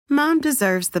Mom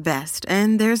deserves the best,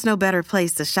 and there's no better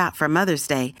place to shop for Mother's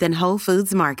Day than Whole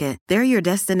Foods Market. They're your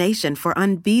destination for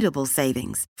unbeatable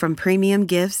savings, from premium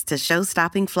gifts to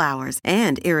show-stopping flowers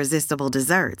and irresistible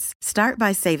desserts. Start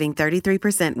by saving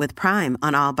 33% with Prime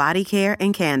on all body care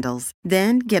and candles.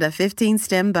 Then get a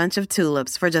 15-stem bunch of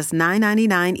tulips for just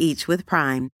 $9.99 each with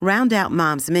Prime. Round out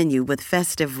Mom's menu with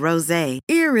festive rosé,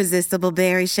 irresistible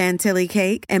berry chantilly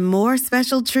cake, and more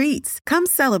special treats. Come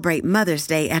celebrate Mother's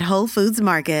Day at Whole Foods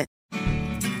Market.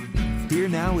 Here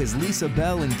now is Lisa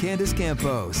Bell and Candace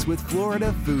Campos with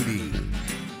Florida Foodie.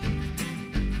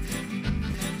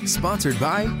 Sponsored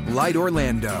by Light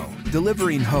Orlando,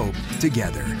 delivering hope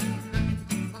together.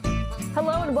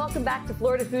 Hello and welcome back to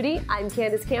Florida Foodie. I'm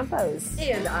Candace Campos.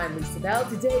 And I'm Lisa Bell.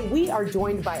 Today we are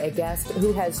joined by a guest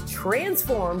who has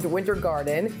transformed Winter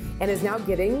Garden and is now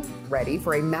getting ready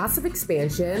for a massive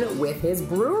expansion with his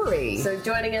brewery. So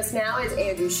joining us now is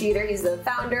Andrew Sheeter. He's the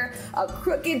founder of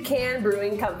Crooked Can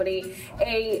Brewing Company,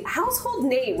 a household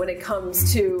name when it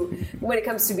comes to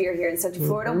beer here in Central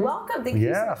Florida. Welcome. Thank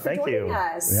you for joining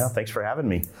us. Yeah, thanks for having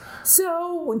me.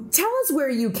 So tell us where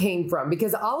you came from,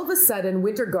 because all of a sudden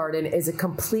Winter Garden is a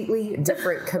completely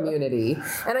different community.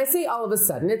 And I say all of a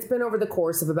sudden, it's been over the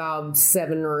course of about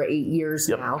 7 or 8 years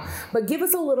now. But give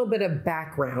us a little bit of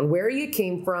background, where you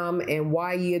came from and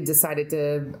why you decided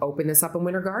to open this up in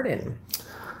Winter Garden.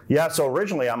 Yeah, so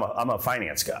originally I'm a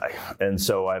finance guy, and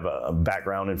so I have a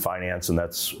background in finance, and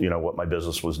that's what my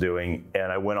business was doing.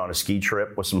 And I went on a ski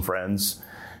trip with some friends.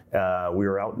 We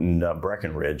were out in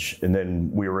Breckenridge, and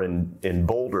then we were in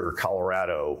Boulder,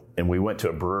 Colorado, and we went to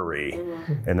a brewery,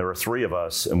 and there were 3 of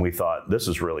us, and we thought, this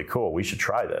is really cool, we should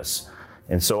try this.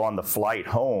 And so on the flight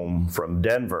home from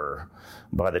Denver,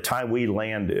 by the time we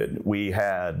landed, we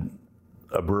had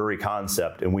a brewery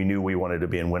concept, and we knew we wanted to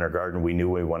be in Winter Garden. We knew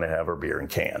we wanted to have our beer in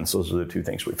cans. Those are the 2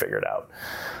 things we figured out.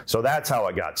 So that's how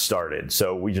I got started.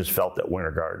 So we just felt that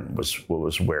Winter Garden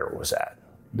was where it was at,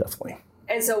 definitely.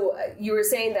 And so you were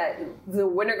saying that the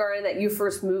Winter Garden that you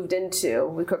first moved into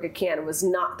with Crooked Can was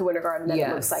not the Winter Garden that it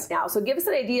looks like now. So give us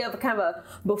an idea of kind of a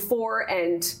before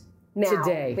and now.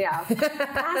 Today. Yeah.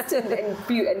 Past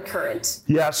and current.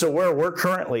 Yeah, so where we're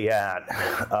currently at,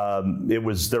 there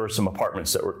were some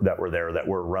apartments that were there that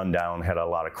were run down, had a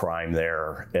lot of crime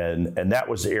there, and that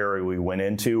was the area we went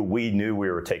into. We knew we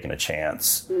were taking a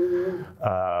chance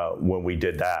when we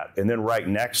did that. And then right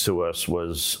next to us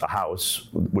was a house,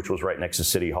 which was right next to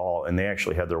City Hall, and they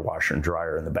actually had their washer and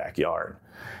dryer in the backyard.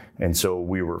 And so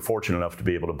we were fortunate enough to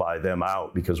be able to buy them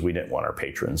out because we didn't want our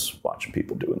patrons watching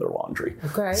people doing their laundry.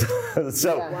 Okay.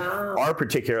 So our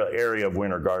particular area of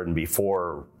Winter Garden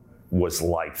before was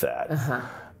like that.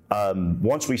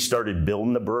 Once we started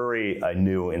building the brewery, I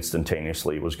knew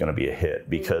instantaneously it was going to be a hit,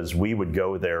 because we would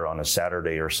go there on a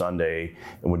Saturday or Sunday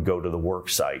and would go to the work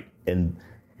site, and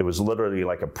it was literally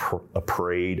like a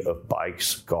parade of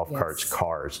bikes, golf carts,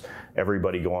 cars,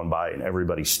 everybody going by and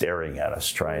everybody staring at us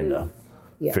trying to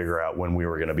figure out when we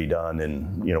were going to be done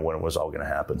and when it was all going to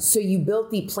happen. So you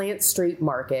built the Plant Street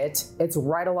Market. It's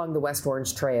right along the West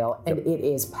Orange Trail, and it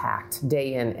is packed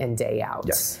day in and day out.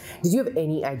 Yes. Did you have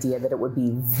any idea that it would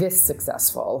be this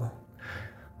successful?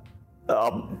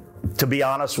 To be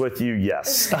honest with you,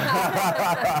 yes.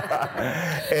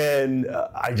 And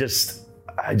I just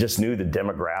knew the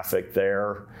demographic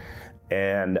there.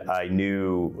 And I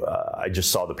knew, I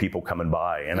just saw the people coming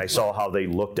by, and I saw how they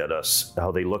looked at us,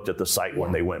 how they looked at the site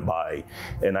when they went by,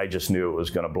 and I just knew it was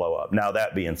going to blow up. Now,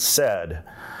 that being said,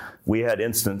 we had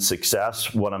instant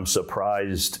success. What I'm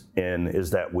surprised in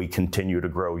is that we continue to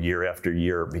grow year after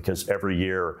year, because every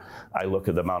year I look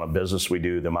at the amount of business we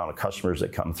do, the amount of customers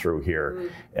that come through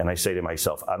here, and I say to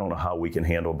myself, I don't know how we can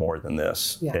handle more than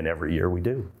this. And every year we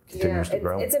do. Continues to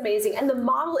grow. It's amazing. And the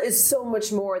model is so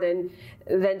much more than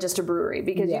just a brewery,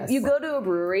 because you go to a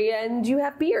brewery and you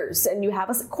have beers and you have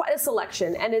quite a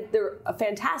selection, and they're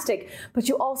fantastic, but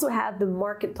you also have the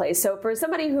marketplace. So for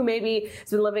somebody who maybe has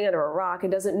been living under a rock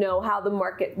and doesn't know how the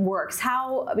market works,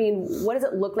 what does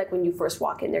it look like when you first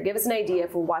walk in there? Give us an idea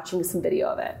if we're watching some video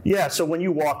of it. Yeah, so when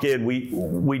you walk in,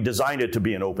 we designed it to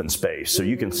be an open space, so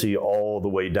you can see all the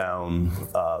way down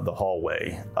the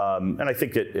hallway. And I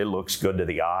think it looks good to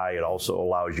the eye. It also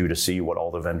allows you to see what all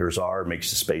the vendors are,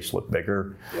 makes the space look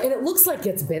bigger. And it looks like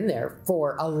it's been there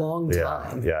for a long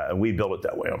time. Yeah, and we built it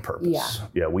that way on purpose.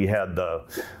 Yeah, we had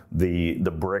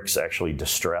the bricks actually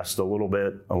distressed a little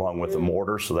bit along with the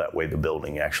mortar, so that way the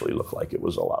building actually actually looked like it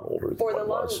was a lot older than what it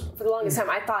was. For the longest time,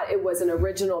 I thought it was an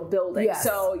original building. Yes.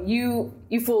 So you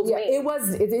fooled me.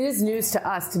 It is news to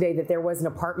us today that there was an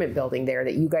apartment building there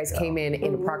that you guys came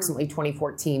in approximately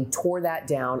 2014, tore that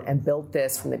down, and built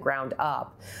this from the ground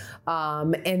up.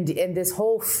 And this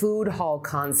whole food hall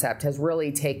concept has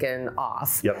really taken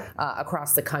off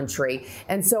across the country.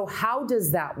 And so how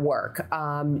does that work?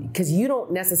 Because you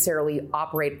don't necessarily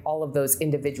operate all of those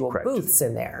individual booths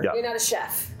in there. Yep. You're not a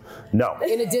chef. No.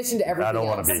 In addition to everything I don't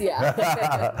else. want to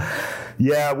be.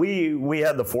 Yeah. we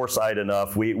had the foresight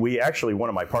enough. We actually, one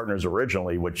of my partners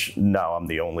originally, which now I'm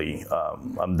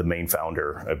the main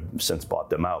founder. I've since bought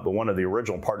them out. But one of the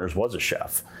original partners was a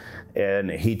chef.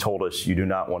 And he told us, you do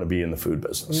not want to be in the food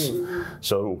business.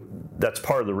 So that's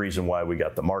part of the reason why we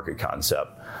got the market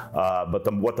concept.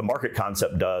 But what the market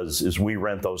concept does is we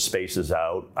rent those spaces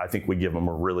out. I think we give them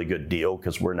a really good deal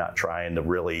because we're not trying to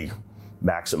really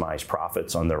maximize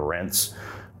profits on their rents.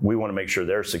 We want to make sure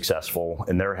they're successful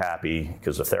and they're happy,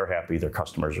 because if they're happy, their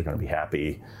customers are going to be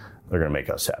happy. They're going to make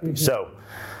us happy. So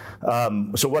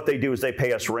what they do is they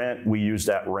pay us rent. We use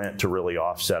that rent to really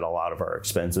offset a lot of our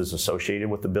expenses associated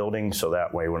with the building. So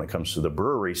that way, when it comes to the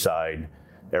brewery side,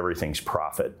 everything's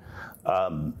profit.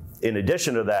 In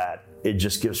addition to that, it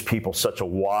just gives people such a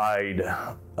wide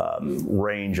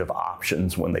range of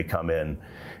options when they come in.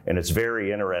 And it's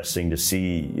very interesting to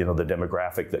see, the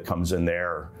demographic that comes in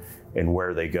there and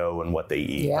where they go and what they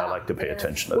eat. Yeah. I like to pay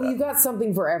attention to that. Well, you've got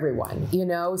something for everyone,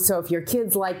 So if your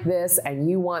kids like this and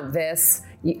you want this,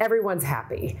 everyone's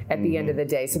happy at the end of the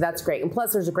day. So that's great. And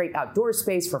plus, there's a great outdoor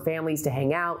space for families to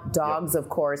hang out, dogs, of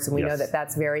course, and we know that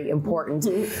that's very important.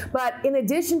 But in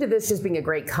addition to this just being a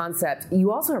great concept,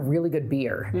 you also have really good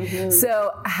beer.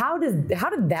 So how did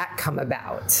that come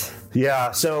about?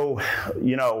 Yeah, so,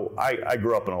 I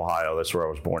grew up in Ohio. That's where I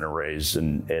was born and raised,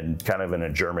 and kind of in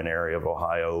a German area of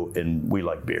Ohio, and we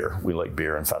like beer. We like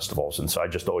beer and festivals, and so I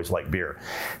just always liked beer.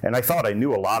 And I thought I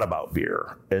knew a lot about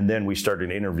beer, and then we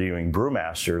started interviewing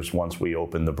brewmasters once we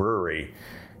opened the brewery,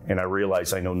 and I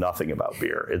realized I know nothing about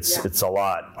beer. It's a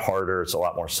lot harder. It's a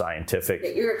lot more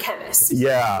scientific. You're a chemist.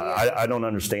 Yeah. I don't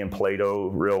understand Plato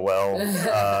real well.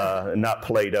 Not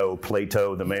Plato,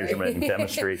 the measurement in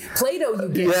chemistry. Plato, you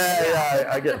get. Yeah,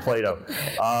 I get Plato.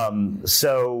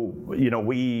 So,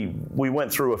 we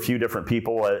went through a few different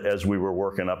people as we were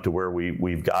working up to where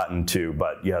we've gotten to.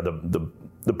 But yeah,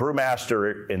 the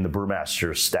brewmaster and the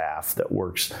brewmaster staff that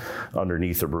works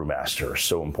underneath the brewmaster are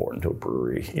so important to a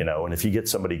brewery, and if you get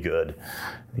somebody good,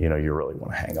 you really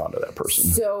want to hang on to that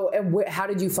person. So, and how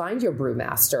did you find your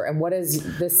brewmaster, and what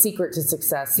is the secret to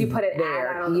success? You put it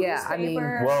there. On the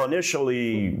newspaper? Well,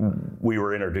 initially we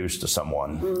were introduced to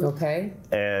someone. Okay.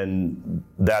 And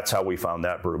that's how we found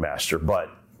that brewmaster. But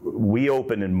we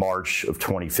opened in March of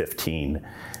 2015.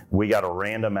 We got a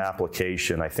random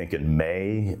application, I think, in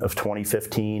May of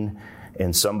 2015,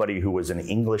 and somebody who was an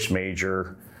English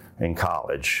major in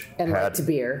college and liked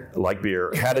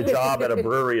beer, had a job at a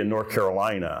brewery in North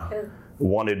Carolina,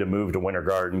 wanted to move to Winter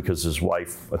Garden because his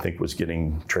wife, I think, was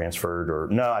getting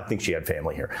transferred, I think she had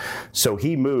family here. So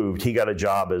he moved. He got a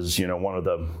job as one of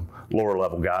the lower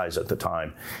level guys at the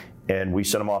time. And we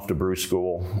sent him off to brew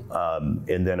school,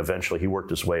 and then eventually he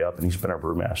worked his way up, and he's been our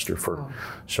brewmaster for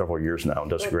several years now and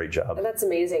does a great job. That's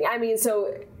amazing.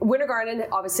 So Winter Garden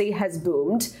obviously has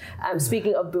boomed.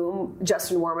 Speaking of boom,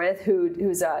 Justin Wormuth, who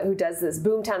does this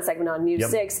Boomtown segment on News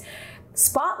 6,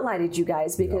 spotlighted you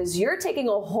guys because you're taking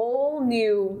a whole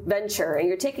new venture and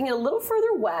you're taking it a little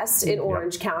further west in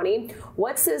Orange County.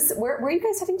 What's this? Where are you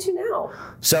guys heading to now?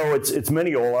 So it's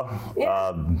Mineola.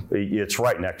 It's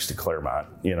right next to Claremont.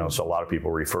 So a lot of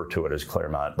people refer to it as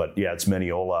Claremont, but it's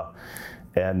Mineola.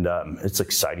 And it's an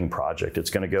exciting project. It's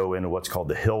going to go into what's called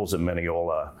the Hills of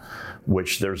Mineola,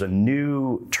 which there's a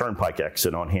new turnpike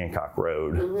exit on Hancock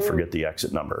Road. Forget the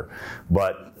exit number.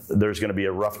 But there's going to be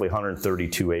a roughly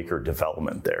 132-acre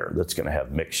development there that's going to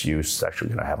have mixed use. It's actually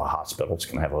going to have a hospital. It's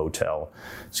going to have a hotel.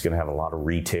 It's going to have a lot of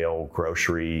retail,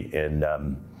 grocery, and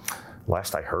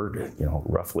last I heard,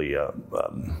 roughly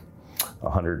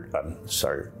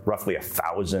roughly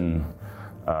 1,000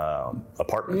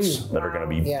 apartments that are going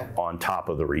to be on top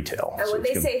of the retail. And when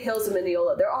they say Hills of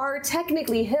Mineola, there are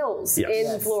technically hills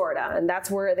in Florida, and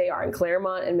that's where they are, in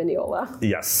Claremont and Mineola.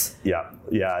 Yes, yeah,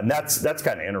 and that's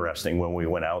kind of interesting when we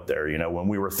went out there. When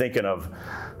we were thinking of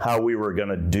how we were going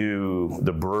to do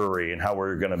the brewery and how we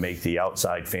were going to make the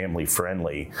outside family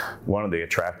friendly, one of the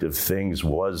attractive things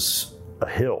was a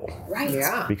hill, right?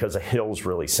 Yeah, because a hill's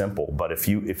really simple, but if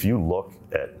you look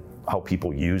at how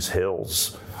people use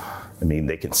hills, I mean,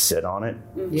 they can sit on it,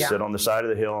 sit on the side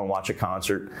of the hill and watch a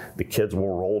concert. The kids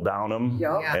will roll down them,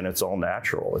 and it's all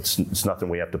natural. It's nothing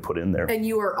we have to put in there. And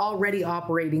you are already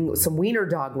operating some wiener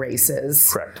dog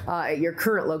races. Correct. At your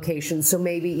current location, so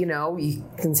maybe, you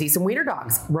can see some wiener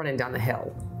dogs running down the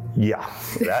hill. Yeah,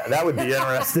 that would be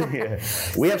interesting.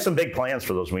 We have some big plans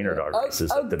for those wiener dog races.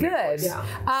 Good.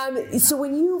 Yeah. So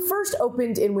when you first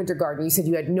opened in Winter Garden, you said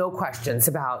you had no questions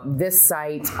about this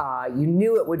site. You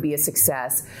knew it would be a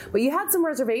success, but you had some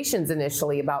reservations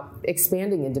initially about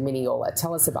expanding into Mineola.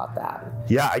 Tell us about that.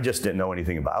 Yeah, I just didn't know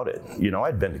anything about it.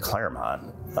 I'd been to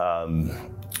Claremont.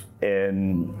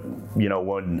 And,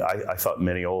 when I thought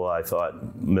Mineola, I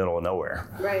thought middle of nowhere,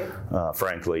 right?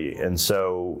 Frankly. And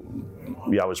so,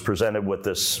 I was presented with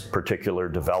this particular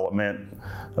development.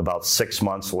 About 6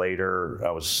 months later,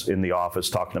 I was in the office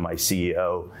talking to my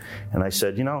CEO, and I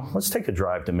said, let's take a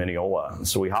drive to Mineola. And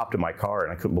so we hopped in my car,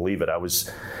 and I couldn't believe it. It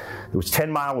was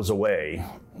 10 miles away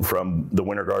from the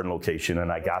Winter Garden location,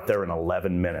 and I got there in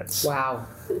 11 minutes. Wow.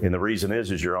 And the reason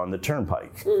is you're on the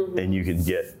turnpike, and you can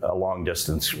get a long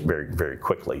distance very, very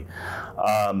quickly.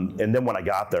 And then when I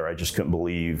got there, I just couldn't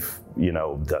believe,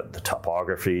 the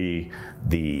topography,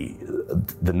 the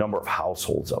number of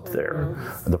households up there,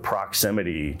 the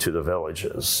proximity to the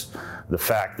villages, the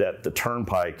fact that the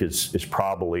turnpike is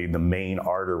probably the main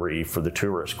artery for the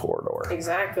tourist corridor.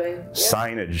 Exactly.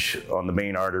 Signage on the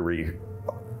main artery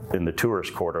in the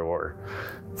tourist corridor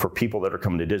for people that are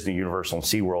coming to Disney, Universal, and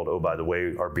SeaWorld. Oh, by the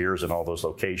way, our beers in all those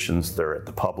locations, they're at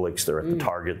the Publix, they're at the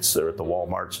Targets, they're at the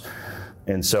Walmarts.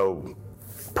 And so,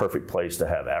 perfect place to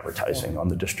have advertising on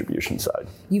the distribution side.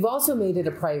 You've also made it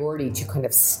a priority to kind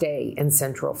of stay in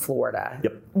Central Florida.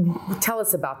 Yep. Tell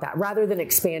us about that, rather than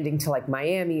expanding to like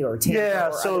Miami or Tampa. Yeah,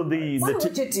 or so why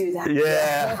would you do that?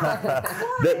 Yeah.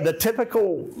 the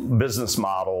typical business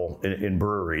model in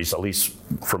breweries, at least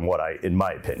from in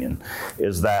my opinion,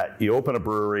 is that you open a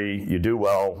brewery, you do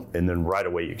well, and then right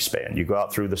away you expand. You go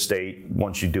out through the state.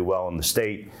 Once you do well in the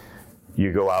state,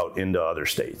 you go out into other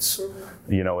states,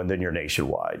 and then you're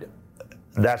nationwide.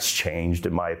 That's changed,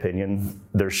 in my opinion.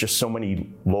 There's just so many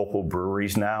local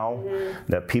breweries now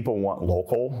that people want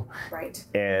local. Right.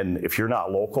 And if you're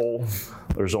not local,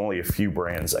 there's only a few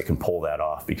brands that can pull that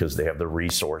off because they have the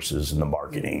resources and the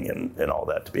marketing and all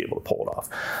that to be able to pull it off.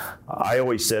 I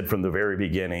always said from the very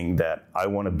beginning that I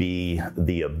want to be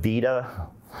the Abita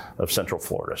of Central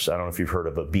Florida. So I don't know if you've heard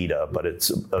of Abita, but it's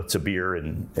a beer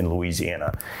in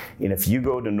Louisiana. And if you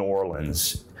go to New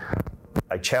Orleans,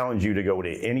 I challenge you to go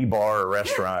to any bar or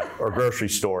restaurant or grocery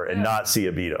store and not see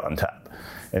Abita on tap.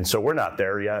 And so we're not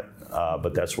there yet,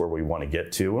 but that's where we want to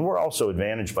get to. And we're also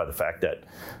advantaged by the fact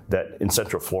that in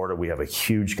Central Florida, we have a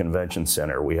huge convention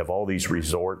center. We have all these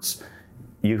resorts.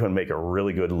 You can make a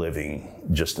really good living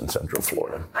just in Central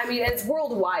Florida. I mean, it's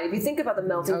worldwide. If you think about the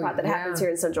melting pot that happens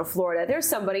here in Central Florida, there's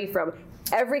somebody from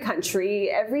every country,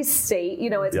 every state,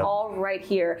 it's all right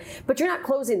here. But you're not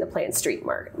closing the Plant Street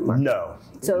market. No,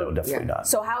 definitely not.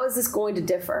 So how is this going to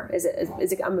differ? Is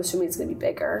it? I'm assuming it's going to be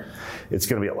bigger. It's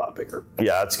going to be a lot bigger.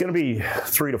 Yeah, it's going to be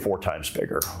 3 to 4 times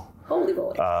bigger. Holy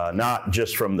moly. Not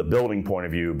just from the building point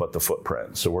of view, but the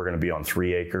footprint. So we're going to be on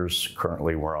 3 acres.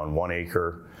 Currently, we're on 1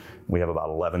 acre. We have about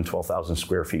 12,000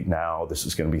 square feet now. This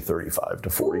is going to be 35 to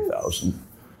 40,000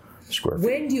 square feet.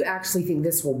 When do you actually think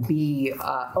this will be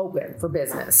open for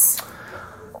business?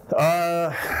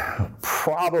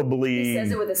 Probably. He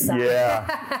says it with a sigh.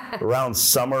 Yeah, around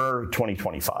summer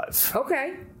 2025.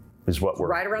 Okay. Is what we're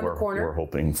right around the corner. We're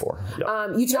hoping for.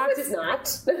 Yep. It's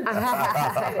not.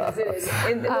 It is.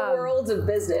 In the world of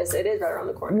business, it is right around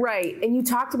the corner. Right, and you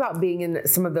talked about being in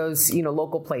some of those,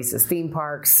 local places, theme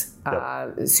parks,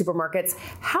 supermarkets.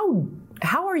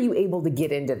 How are you able to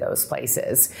get into those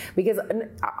places? Because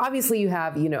obviously you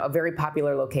have, a very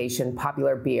popular location,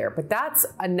 popular beer, but that's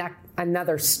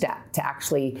another step to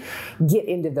actually get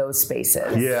into those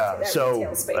spaces. Yeah,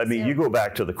 so, you go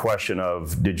back to the question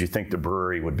of, did you think the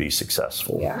brewery would be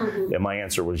successful? Yeah. Mm-hmm. And my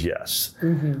answer was yes.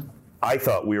 Mm-hmm. I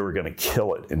thought we were going to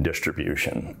kill it in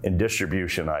distribution. In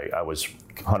distribution, I was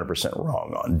 100%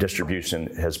 wrong on.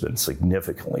 Distribution has been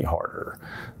significantly harder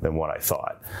than what I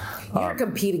thought. You're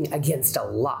competing against a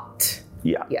lot.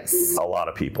 Yeah. Yes. A lot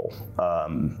of people.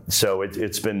 So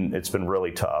it's been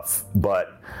really tough.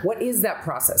 But what is that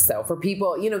process though for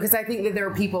people? Because I think that there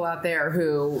are people out there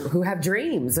who have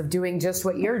dreams of doing just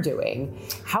what you're doing.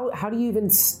 How do you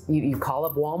even you call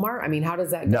up Walmart? I mean, how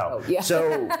does that go? No. Yeah.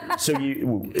 So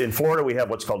in Florida we have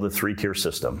what's called the 3-tier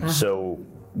system. Uh-huh. So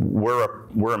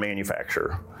we're a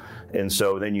manufacturer. And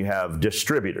so then you have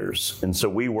distributors. And so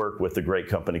we work with a great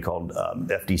company called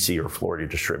FDC, or Florida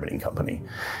Distributing Company.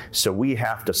 So we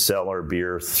have to sell our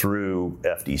beer through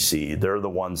FDC. They're the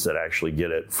ones that actually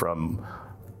get it from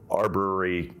our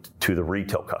brewery to the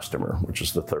retail customer, which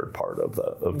is the third part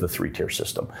of the three-tier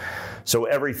system. So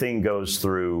everything goes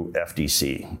through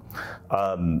FDC.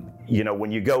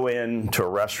 When you go into a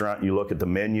restaurant, you look at the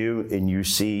menu and you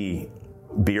see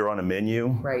beer on a menu.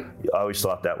 Right. I always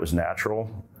thought that was natural.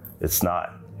 It's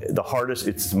not. The hardest,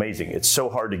 it's amazing. It's so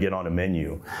hard to get on a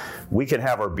menu. We can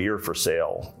have our beer for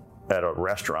sale at a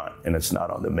restaurant and it's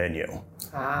not on the menu.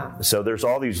 So there's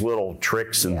all these little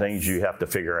tricks and things you have to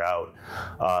figure out.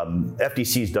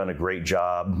 FDC's done a great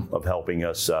job of helping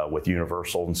us with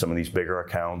Universal and some of these bigger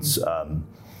accounts.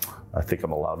 I think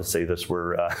I'm allowed to say this.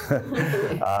 We're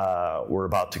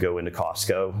about to go into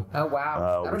Costco. Oh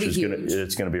wow! Which is going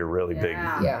to be a really big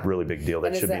deal.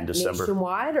 That should be in December.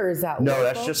 Nationwide, or is that no? local?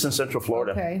 That's just in Central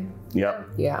Florida. Okay. Yep.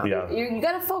 Yeah. You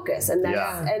got to focus, and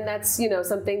that's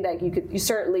something that you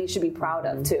certainly should be proud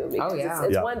of too. Because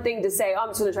it's one thing to say, oh,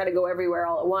 I'm just going to try to go everywhere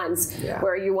all at once,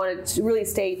 where you want to really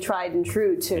stay tried and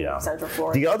true to Central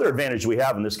Florida. The other advantage we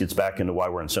have, and this gets back into why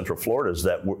we're in Central Florida, is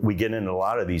that we get into a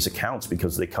lot of these accounts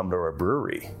because they come to our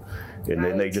brewery. And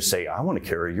then they just say, I want to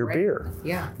carry your beer.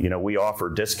 Yeah. We offer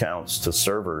discounts to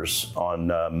servers on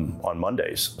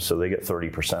Mondays, so they get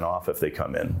 30% off if they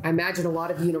come in. I imagine a lot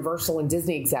of Universal and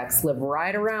Disney execs live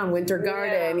right around Winter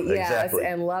Garden, exactly.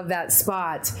 and love that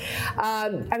spot.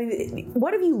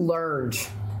 What have you learned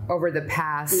over the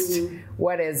past,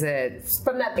 what is it,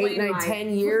 from that 8, 9,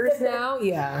 10 years now?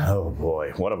 Yeah. Oh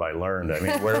boy, what have I learned? I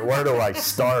mean, where do I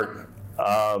start?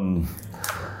 Are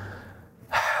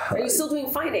you still doing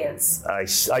finance? I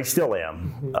still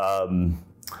am.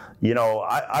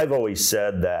 I've always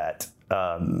said that,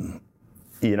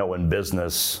 in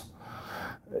business,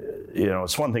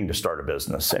 it's one thing to start a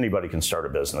business. Anybody can start a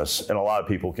business, and a lot of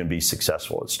people can be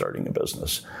successful at starting a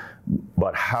business.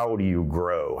 But how do you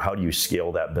grow? How do you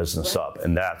scale that business up?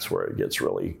 And that's where it gets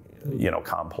really,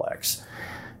 complex.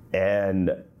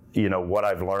 And, what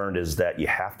I've learned is that you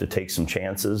have to take some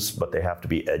chances, but they have to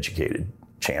be educated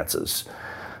chances.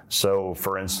 So,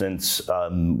 for instance,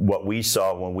 what we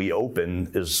saw when we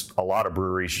opened is a lot of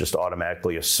breweries just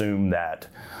automatically assume that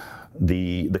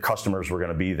the customers were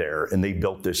going to be there, and they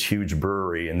built this huge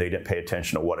brewery, and they didn't pay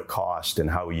attention to what it cost and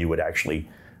how you would actually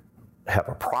have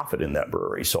a profit in that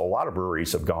brewery. So a lot of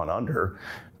breweries have gone under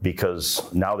because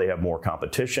now they have more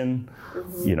competition.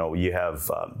 You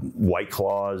have White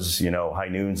Claws, High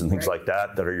Noons and things like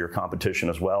that are your competition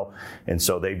as well. And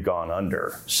so they've gone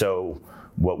under. So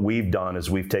what we've done is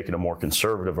we've taken a more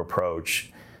conservative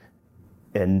approach,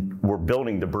 and we're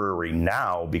building the brewery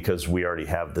now because we already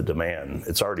have the demand.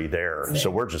 It's already there. So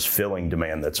we're just filling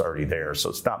demand that's already there. So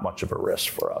it's not much of a risk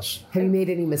for us. Have you made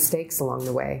any mistakes along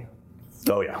the way?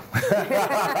 Oh, yeah.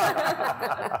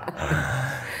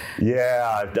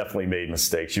 Yeah, I've definitely made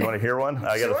mistakes. You want to hear one?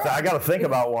 I got to think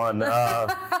about one.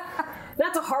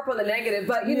 Not to harp on the negative,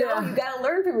 but you got to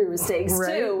learn from your mistakes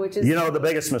too, which is the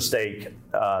biggest mistake.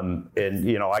 And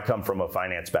I come from a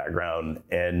finance background,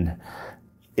 and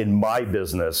in my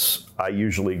business, I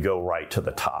usually go right to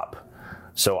the top.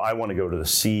 So I want to go to the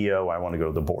CEO. I want to go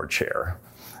to the board chair.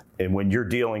 And when you're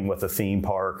dealing with a theme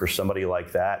park or somebody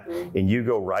like that, and you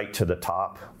go right to the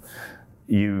top,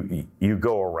 you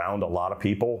go around a lot of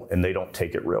people, and they don't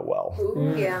take it real well.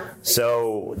 Ooh, yeah.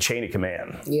 So chain of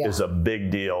command is a big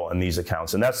deal in these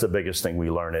accounts, and that's the biggest thing we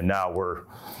learn. And now we're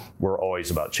always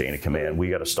about chain of command. We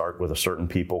got to start with a certain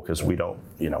people because we don't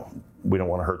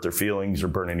want to hurt their feelings or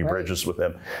burn any bridges with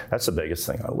them. That's the biggest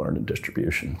thing I learned in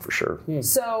distribution, for sure.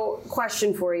 So,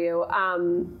 question for you: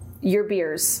 your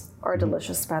beers are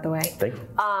delicious, by the way. Thank you.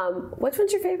 Which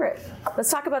one's your favorite?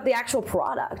 Let's talk about the actual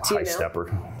product. High Stepper.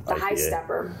 The High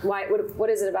Stepper. Why? What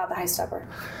is it about the High Stepper?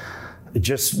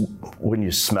 Just when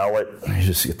you smell it, you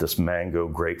just get this mango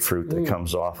grapefruit that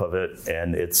comes off of it,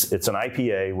 and it's an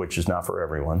IPA, which is not for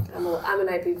everyone. I'm an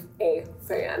IPA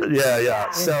fan.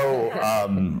 Yeah.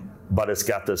 So, but it's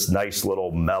got this nice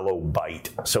little mellow bite.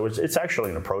 So it's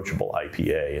actually an approachable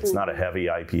IPA. It's not a heavy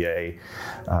IPA.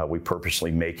 We purposely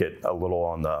make it a little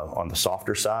on the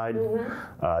softer side.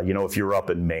 If you're up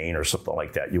in Maine or something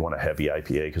like that, you want a heavy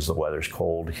IPA because the weather's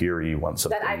cold. Here you want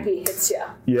something that IPA hits you.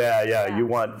 Yeah. You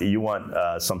want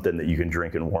something that you can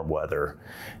drink in warm weather,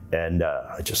 and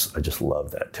I just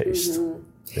love that taste.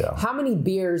 Yeah. How many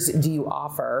beers do you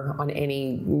offer on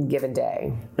any given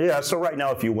day? Yeah, so right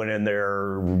now if you went in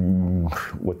there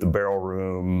with the barrel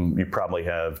room, you probably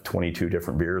have 22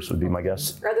 different beers would be my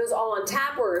guess. Are those all on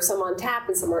tap, or are some on tap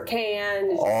and some are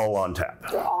canned? All on tap.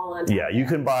 They're all on tap. Yeah, you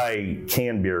can buy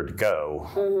canned beer to go,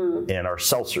 and our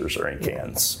seltzers are in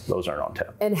cans. Those aren't on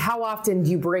tap. And how often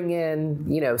do you bring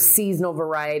in, seasonal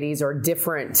varieties or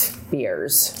different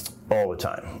beers? All the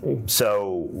time.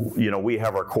 So, we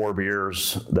have our core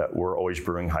beers that we're always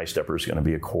brewing. High Stepper is going to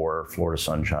be a core, Florida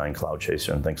Sunshine, Cloud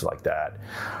Chaser, and things like that.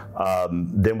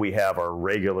 Then we have our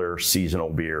regular seasonal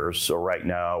beers. So right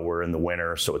now we're in the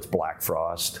winter, so it's Black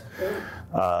Frost,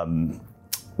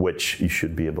 which you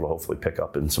should be able to hopefully pick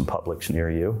up in some Publix near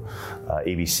you.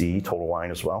 ABC, Total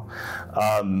Wine as well.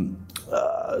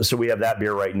 So we have that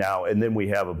beer right now, and then we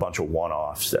have a bunch of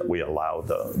one-offs that we allow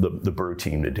the brew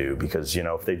team to do, because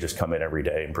if they just come in every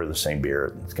day and brew the same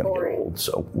beer, it's going to get old.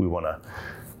 So we want to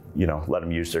let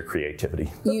them use their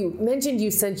creativity. You mentioned you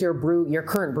sent your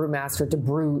current brewmaster to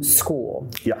brew school.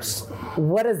 Yes.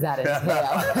 What does that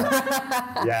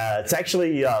entail? Yeah, it's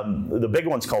actually the big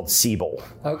one's called Siebel.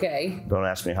 Okay. Don't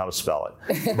ask me how to spell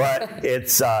it, but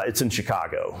it's in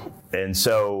Chicago, and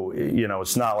so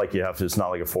it's not like it's not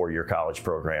like a 4-year college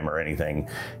program or anything.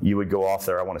 You would go off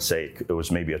there. I want to say it was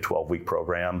maybe a 12-week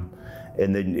program.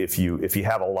 And then if you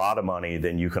have a lot of money,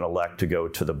 then you can elect to go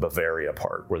to the Bavaria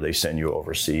part, where they send you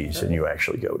overseas and you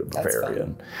actually go to Bavaria.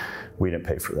 And we didn't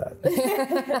pay for that.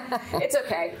 It's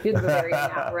okay. You're the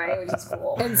Bavaria now, right? Which is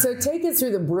cool. And so take us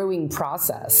through the brewing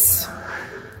process.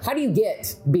 How do you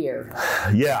get beer?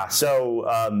 Yeah. So,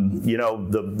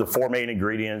 the 4 main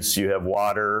ingredients, you have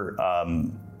water,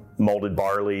 malted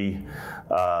barley,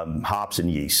 hops,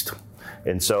 and yeast.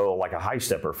 And so like a High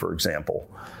Stepper, for example,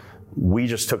 we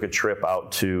just took a trip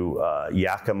out to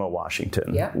Yakima,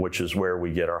 Washington, which is where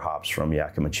we get our hops from,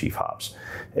 Yakima Chief Hops.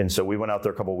 And so we went out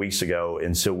there a couple of weeks ago,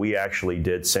 and so we actually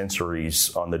did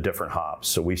sensories on the different hops.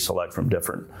 So we select from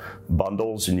different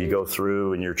bundles, and you go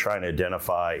through and you're trying to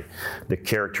identify the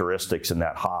characteristics in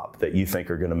that hop that you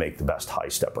think are going to make the best High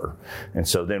Stepper. And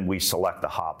so then we select the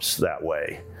hops that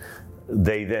way.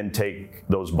 They then take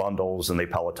those bundles and they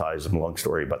pelletize them, long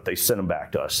story, but they send them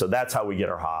back to us. So that's how we get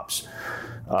our hops.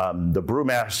 The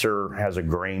brewmaster has a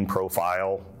grain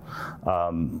profile.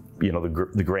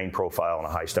 The grain profile on a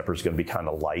High Stepper is going to be kind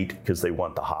of light, because they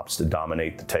want the hops to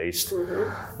dominate the taste.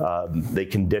 They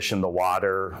condition the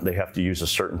water. They have to use a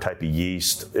certain type of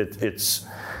yeast.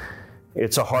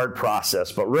 It's a hard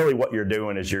process, but really what you're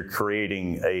doing is you're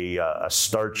creating a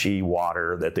starchy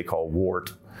water that they call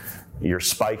wort. You're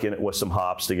spiking it with some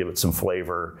hops to give it some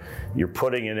flavor. You're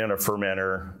putting it in a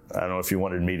fermenter. I don't know if you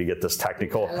wanted me to get this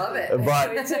technical. I love it.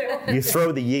 But you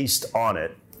throw the yeast on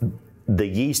it. The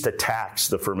yeast attacks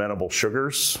the fermentable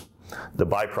sugars. The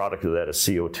byproduct of that is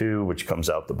CO2, which comes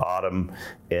out the bottom.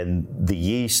 And the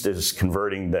yeast is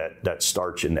converting that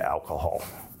starch into alcohol.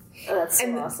 Oh, that's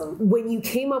so awesome. When you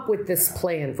came up with this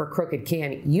plan for Crooked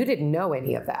Can, you didn't know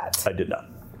any of that. I did not.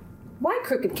 Why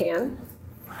Crooked Can?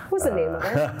 What's the name of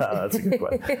it? That's a good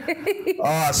question.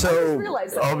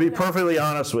 So I'll be perfectly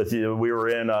honest with you. We were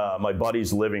in my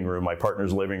buddy's living room, my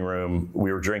partner's living room.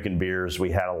 We were drinking beers.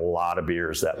 We had a lot of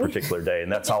beers that particular day,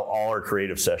 and that's how all our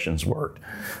creative sessions worked.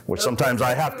 Which sometimes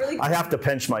I have to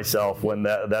pinch myself when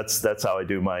that's how I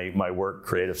do my work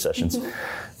creative sessions.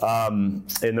 And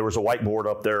there was a whiteboard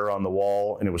up there on the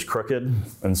wall, and it was crooked,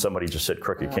 and somebody just said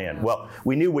Crooked Can. Well,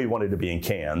 we knew we wanted to be in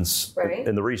cans, right.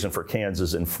 And the reason for cans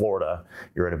is in Florida,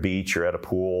 you're at a beach, you're at a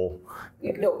pool,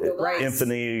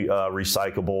 infinitely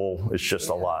recyclable. It's just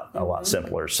a lot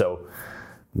simpler. So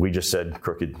we just said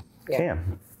Crooked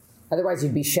Can. Otherwise,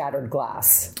 you'd be shattered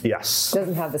glass. Yes.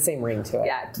 Doesn't have the same ring to it.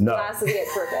 Yeah, no. glasses get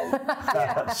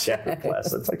crooked. Shattered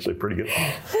glass. That's actually pretty good.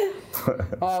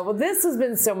 Well, this has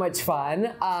been so much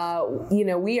fun.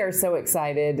 We are so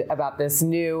excited about this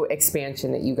new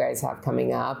expansion that you guys have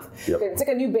coming up. Yep. It's like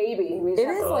a new baby. It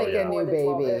is like a new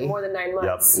baby. More than 9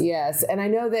 months. Yep. Yes, and I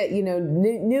know that,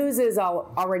 news is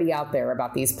already out there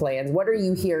about these plans. What are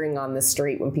you hearing on the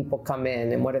street when people come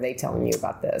in, and what are they telling you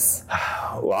about this?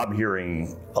 Well, I'm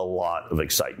hearing a lot of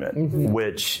excitement,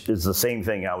 which is the same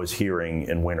thing I was hearing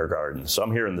in Winter Garden. So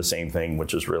I'm hearing the same thing,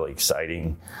 which is really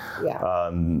exciting.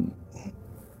 Yeah.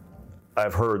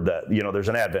 I've heard that, there's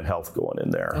an Advent Health going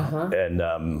in there,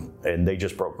 and they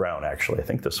just broke ground, actually. I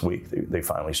think this week they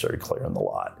finally started clearing the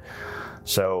lot.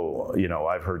 So,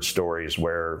 I've heard stories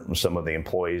where some of the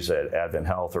employees at Advent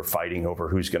Health are fighting over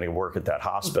who's going to work at that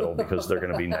hospital because they're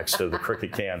going to be next to the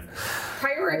Crooked Can.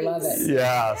 Priorities. I love it.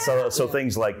 Yeah, so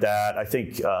things like that. I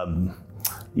think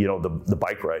the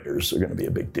bike riders are going to be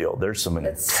a big deal. There's some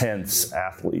intense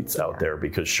athletes out there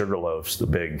because Sugarloaf's the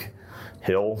big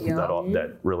hill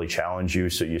that really challenge you.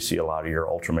 So you see a lot of your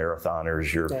ultra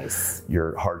marathoners,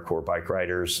 your hardcore bike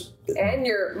riders, and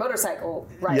your motorcycle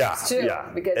riders too. Yeah,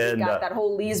 because you got that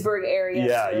whole Leesburg area.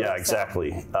 Yeah,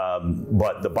 exactly.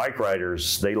 But the bike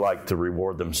riders, they like to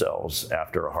reward themselves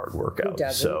after a hard workout.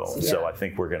 So I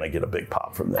think we're going to get a big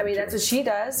pop from that. I mean, that's what she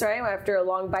does, right? After a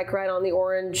long bike ride on the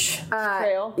Orange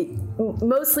Trail.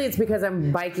 Mostly it's because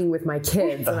I'm biking with my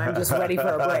kids and I'm just ready for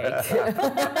a break.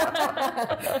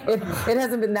 It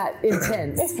hasn't been that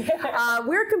intense.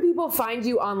 Where can people find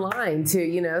you online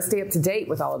to, stay up to date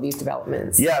with all of these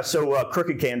developments? Yeah, so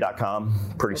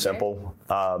crookedcan.com, pretty simple.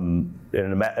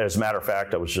 And as a matter of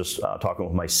fact, I was just talking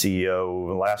with my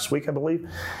CEO last week, I believe.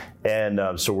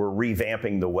 And so we're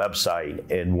revamping the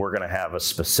website, and we're going to have a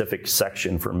specific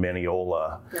section for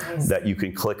Mineola that you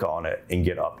can click on it and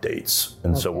get updates.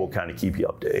 And so we'll kind of keep you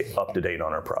up to date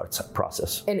on our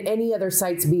process. And any other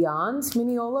sites beyond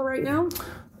Mineola right now?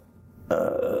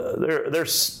 There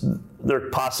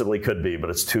possibly could be, but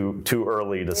it's too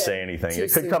early to say anything.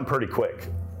 It could come pretty quick.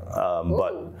 Is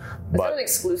that an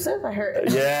exclusive? I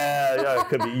heard. Yeah, it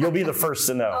could be. You'll be the first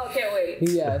to know. Oh, can't wait.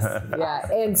 Yes, yeah.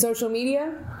 And social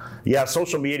media? Yeah,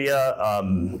 social media.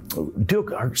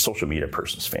 Our social media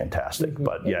person's fantastic,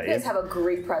 but you guys have a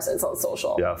great presence on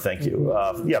social. Yeah, thank you.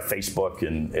 Facebook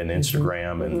and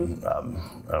Instagram, and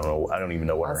I don't even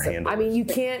know what our handle is. I mean, you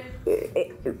can't.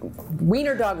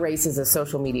 Wiener Dog Race is a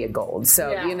social media gold,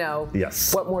 so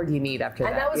Yes. What more do you need after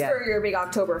that? And that was for your big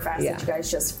Oktoberfest that you guys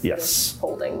just finished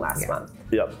holding last month.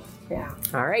 Yep. Yeah.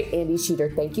 All right, Andy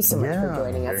Sheeter, thank you so much for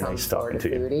joining us on Florida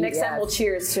Foodie. Next time we'll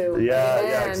cheers too.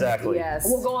 Yeah, exactly. Yes.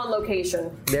 We'll go on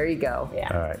location. There you go. Yeah.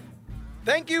 All right.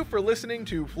 Thank you for listening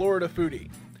to Florida Foodie.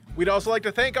 We'd also like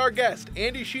to thank our guest,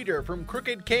 Andy Sheeter from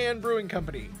Crooked Can Brewing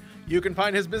Company. You can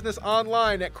find his business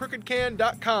online at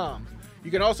crookedcan.com.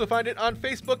 You can also find it on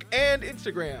Facebook and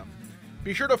Instagram.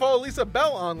 Be sure to follow Lisa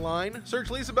Bell online. Search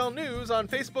Lisa Bell News on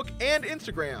Facebook and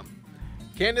Instagram.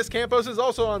 Candace Campos is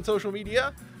also on social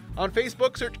media. On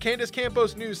Facebook, search Candace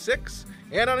Campos News 6,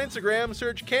 and on Instagram,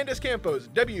 search Candace Campos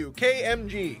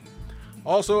WKMG.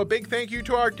 Also, a big thank you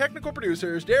to our technical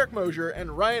producers, Derek Mosier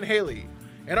and Ryan Haley,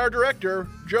 and our director,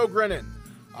 Joe Grennan.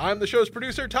 I'm the show's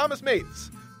producer, Thomas Mates.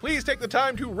 Please take the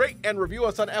time to rate and review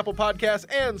us on Apple Podcasts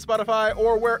and Spotify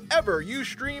or wherever you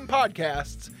stream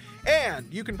podcasts.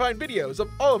 And you can find videos of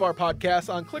all of our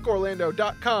podcasts on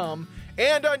clickorlando.com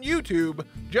and on YouTube.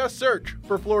 Just search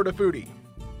for Florida Foodie.